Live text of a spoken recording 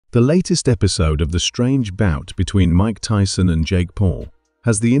The latest episode of the strange bout between Mike Tyson and Jake Paul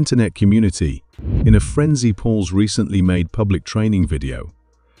has the internet community in a frenzy. Paul's recently made public training video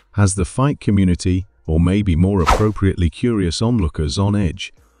has the fight community, or maybe more appropriately curious onlookers, on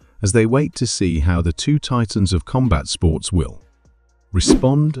edge as they wait to see how the two titans of combat sports will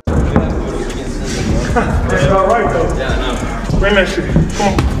respond. That's not right though. Yeah, I know. Bring that shit.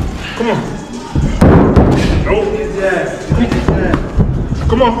 Come on. Nope.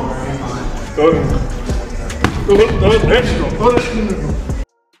 Come on. Throw it.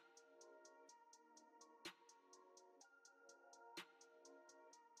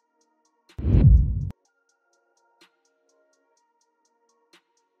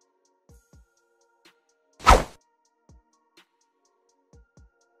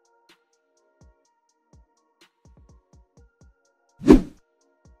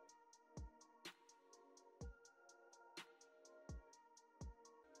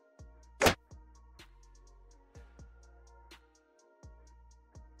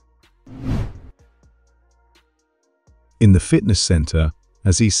 In the fitness center,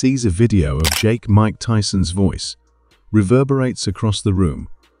 as he sees a video of Mike Tyson's voice reverberates across the room,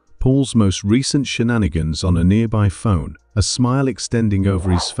 Paul's most recent shenanigans on a nearby phone, a smile extending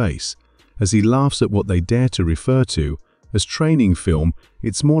over his face as he laughs at what they dare to refer to as training film.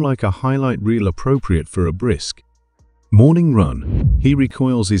 It's more like a highlight reel appropriate for a brisk morning run. He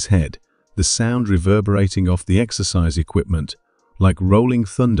recoils his head, the sound reverberating off the exercise equipment like rolling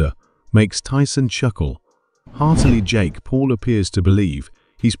thunder makes Tyson chuckle heartily. Jake Paul appears to believe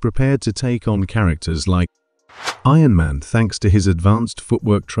he's prepared to take on characters like Iron Man thanks to his advanced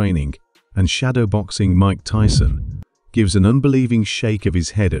footwork training, and shadow boxing Mike Tyson gives an unbelieving shake of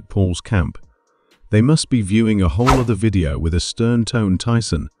his head at Paul's camp. They must be viewing a whole other video with a stern tone.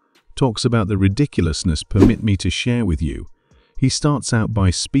 Tyson talks about the ridiculousness. Permit me to share with you. He starts out by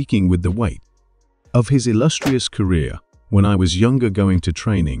speaking with the weight of his illustrious career. When I was younger, going to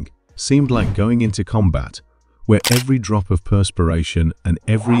training seemed like going into combat, where every drop of perspiration and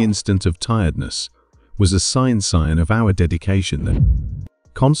every instant of tiredness was a sign of our dedication. The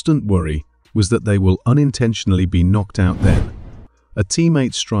constant worry was that they will unintentionally be knocked out. Then a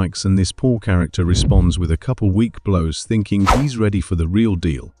teammate strikes and this Paul character responds with a couple weak blows, thinking he's ready for the real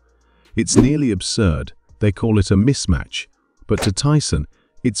deal. It's nearly absurd. They call it a mismatch, but to Tyson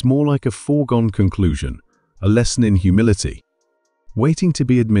it's more like a foregone conclusion, a lesson in humility waiting to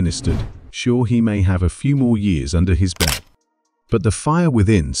be administered. Sure, he may have a few more years under his belt, but the fire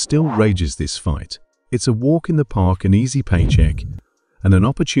within still rages. This fight, it's a walk in the park, an easy paycheck, and an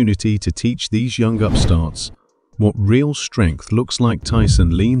opportunity to teach these young upstarts what real strength looks like.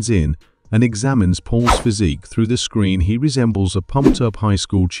 Tyson leans in and examines Paul's physique through the screen. He resembles a pumped-up high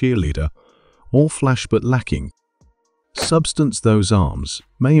school cheerleader, all flash but lacking substance. Those arms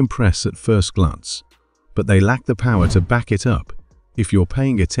may impress at first glance, but they lack the power to back it up. If you're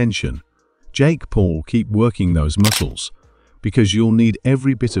paying attention, Jake Paul, keep working those muscles, because you'll need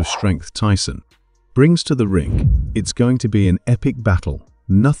every bit of strength Tyson brings to the ring. It's going to be an epic battle,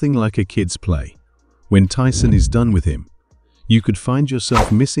 nothing like a kid's play. When Tyson is done with him, you could find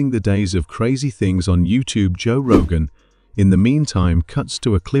yourself missing the days of crazy things on YouTube. Joe Rogan, in the meantime, cuts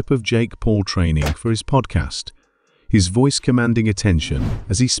to a clip of Jake Paul training for his podcast, his voice commanding attention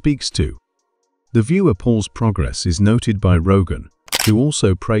as he speaks to the viewer. Paul's progress is noted by Rogan, who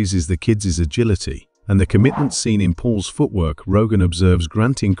also praises the kid's agility and the commitment seen in Paul's footwork. Rogan observes,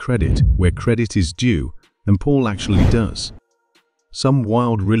 granting credit where credit is due, and Paul actually does some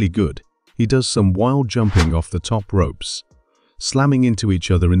really good. He does some wild jumping off the top ropes, slamming into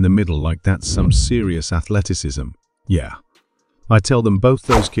each other in the middle like that's some serious athleticism. Yeah, I tell them both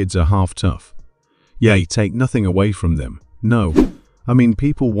those kids are half tough. Yeah, take nothing away from them. No, I mean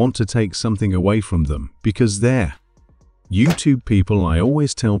people want to take something away from them because they're YouTube people. I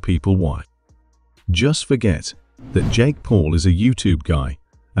always tell people why. Just forget that Jake Paul is a YouTube guy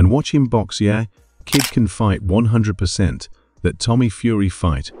and watch him box. Yeah, kid can fight 100%. That Tommy Fury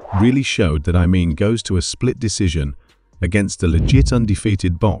fight really showed that. I mean, goes to a split decision against a legit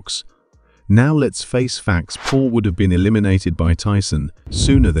undefeated box. Now let's face facts. Paul would have been eliminated by Tyson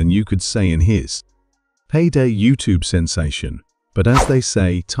sooner than you could say in his payday YouTube sensation. But as they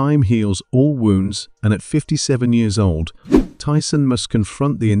say, time heals all wounds, and at 57 years old, Tyson must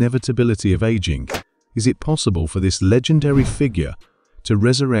confront the inevitability of aging. Is it possible for this legendary figure to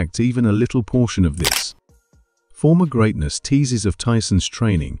resurrect even a little portion of this former greatness? Teases of Tyson's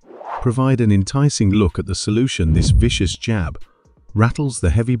training provide an enticing look at the solution. This vicious jab rattles the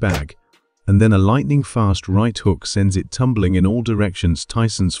heavy bag, and then a lightning-fast right hook sends it tumbling in all directions.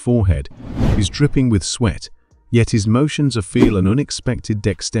 Tyson's forehead is dripping with sweat. yet his motions feel an unexpected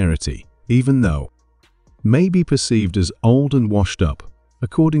dexterity, even though may be perceived as old and washed up.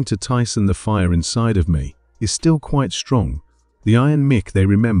 According to Tyson, the fire inside of me is still quite strong. The Iron Mick they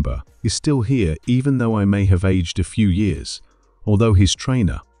remember is still here, even though I may have aged a few years. Although his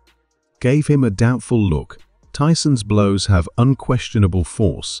trainer gave him a doubtful look, Tyson's blows have unquestionable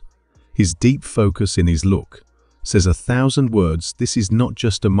force. His deep focus in his look says 1,000 words. This is not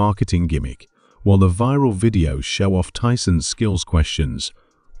just a marketing gimmick. While the viral videos show off Tyson's skills, questions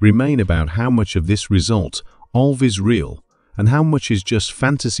remain about how much of this result all is real and how much is just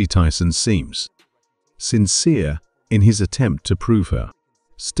fantasy. Tyson seems sincere in his attempt to prove her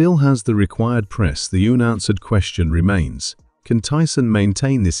still has the required press. The unanswered question remains: can Tyson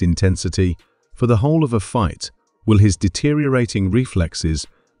maintain this intensity for the whole of a fight? Will his deteriorating reflexes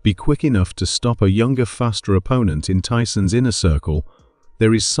be quick enough to stop a younger, faster opponent? In Tyson's inner circle,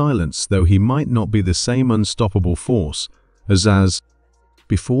 there is silence, though he might not be the same unstoppable force as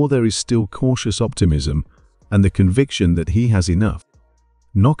before. There is still cautious optimism and the conviction that he has enough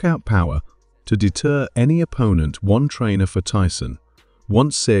knockout power to deter any opponent. One trainer for Tyson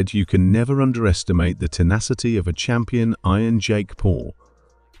once said, "You can never underestimate the tenacity of a champion." Iron Jake Paul,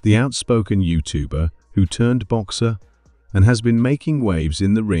 the outspoken YouTuber who turned boxer and has been making waves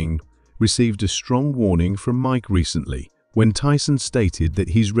in the ring, received a strong warning from Mike recently when Tyson stated that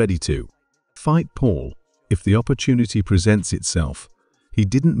he's ready to fight Paul if the opportunity presents itself. He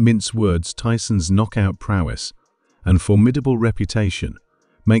didn't mince words. Tyson's knockout prowess and formidable reputation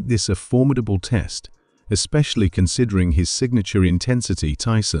make this a formidable test, especially considering his signature intensity.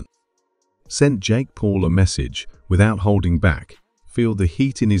 Tyson sent Jake Paul a message without holding back. Feel the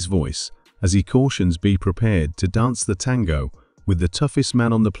heat in his voice as he cautions, be prepared to dance the tango with the toughest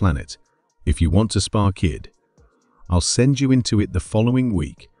man on the planet. If you want to spar, kid, I'll send you into it the following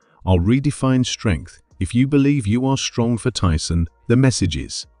week. I'll redefine strength if you believe you are strong. For Tyson, the message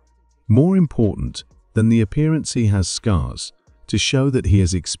is more important than the appearance. He has scars to show that he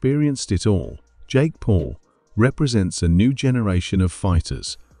has experienced it all. Jake Paul represents a new generation of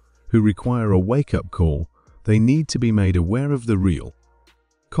fighters who require a wake-up call. They need to be made aware of the real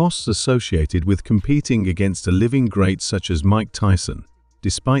costs associated with competing against a living great such as Mike Tyson.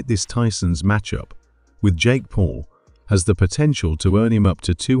 Despite this, Tyson's matchup with Jake Paul has the potential to earn him up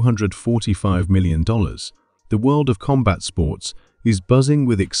to $245 million. The world of combat sports is buzzing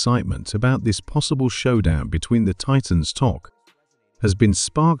with excitement about this possible showdown between the Titans. Talk has been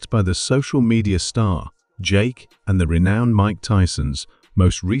sparked by the social media star Jake and the renowned Mike Tyson's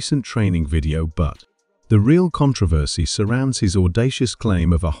most recent training video, but the real controversy surrounds his audacious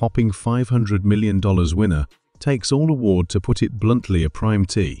claim of a hopping $500 million winner takes all award. To put it bluntly, a prime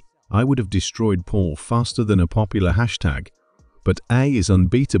T, I would have destroyed Paul faster than a popular hashtag, but A is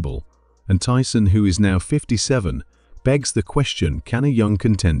unbeatable, and Tyson, who is now 57, begs the question: can a young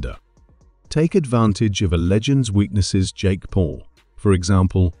contender take advantage of a legend's weaknesses? Jake Paul, for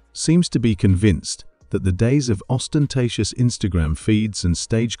example, seems to be convinced that the days of ostentatious Instagram feeds and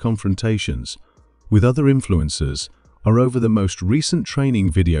stage confrontations with other influencers are over. The most recent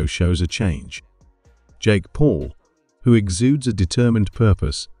training video shows a change. Jake Paul, who exudes a determined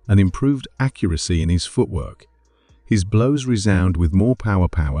purpose and improved accuracy in his footwork. His blows resound with more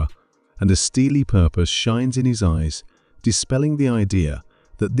power, and a steely purpose shines in his eyes, dispelling the idea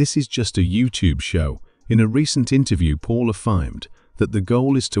that this is just a YouTube show. In a recent interview, Paul affirmed that the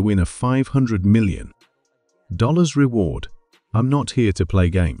goal is to win a $500 million reward. "I'm not here to play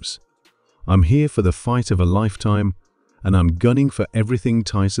games. I'm here for the fight of a lifetime, and I'm gunning for everything."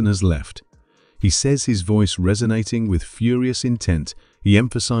 Tyson has left, he says, his voice resonating with furious intent. He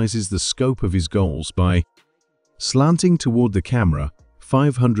emphasizes the scope of his goals by slanting toward the camera.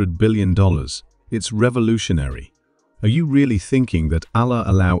 $500 billion. It's revolutionary. Are you really thinking that Allah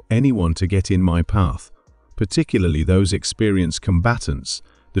allow anyone to get in my path, particularly those experienced combatants?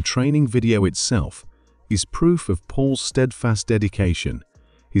 The training video itself is proof of Paul's steadfast dedication.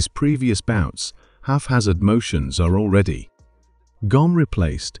 His previous bouts' haphazard motions are already gone,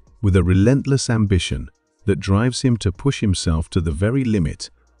 replaced with a relentless ambition that drives him to push himself to the very limit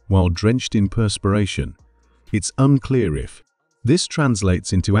while drenched in perspiration. It's unclear if this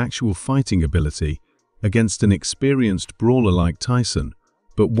translates into actual fighting ability against an experienced brawler like Tyson,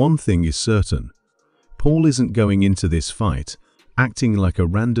 but one thing is certain: Paul isn't going into this fight acting like a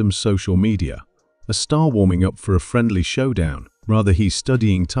random social media a star warming up for a friendly showdown. Rather, he's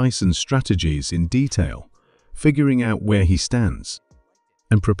studying Tyson's strategies in detail, figuring out where he stands,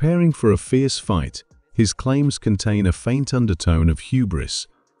 and preparing for a fierce fight. His claims contain a faint undertone of hubris,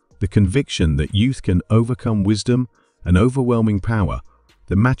 the conviction that youth can overcome wisdom and overwhelming power.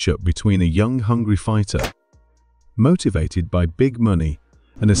 The matchup between a young, hungry fighter motivated by big money,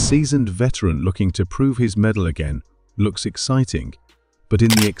 and a seasoned veteran looking to prove his mettle again, looks exciting. But in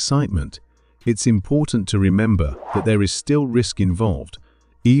the excitement, it's important to remember that there is still risk involved.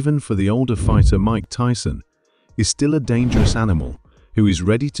 Even for the older fighter, Mike Tyson is still a dangerous animal who is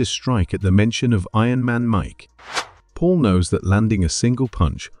ready to strike at the mention of Iron Man Mike. Paul knows that landing a single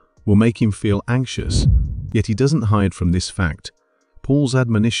punch will make him feel anxious, yet he doesn't hide from this fact. Paul's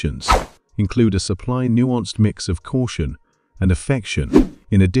admonitions include a nuanced mix of caution and affection.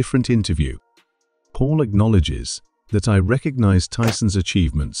 In a different interview, Paul acknowledges that "I recognize Tyson's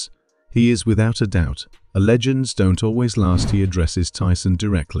achievements. He is without a doubt a legends don't always last." He addresses Tyson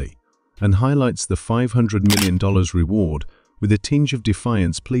directly and highlights the $500 million reward with a tinge of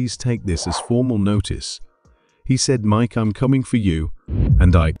defiance. "Please take this as formal notice." He said, "Mike, I'm coming for you,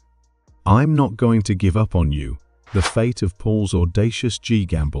 and I'm not going to give up on you." The fate of Paul's audacious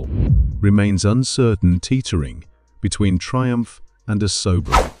gamble remains uncertain, teetering between triumph and a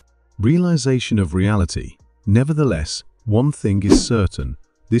sobering realization of reality. Nevertheless, one thing is certain: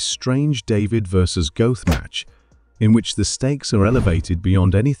 this strange David versus Goliath match, in which the stakes are elevated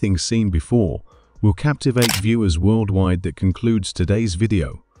beyond anything seen before, will captivate viewers worldwide. That concludes today's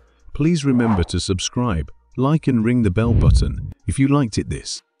video. Please remember to subscribe, like and ring the bell button if you liked it.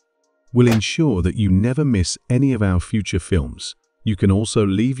 This will ensure that you never miss any of our future films. You can also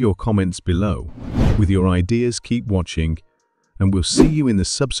leave your comments below with your ideas. Keep watching, and we'll see you in the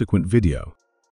subsequent video.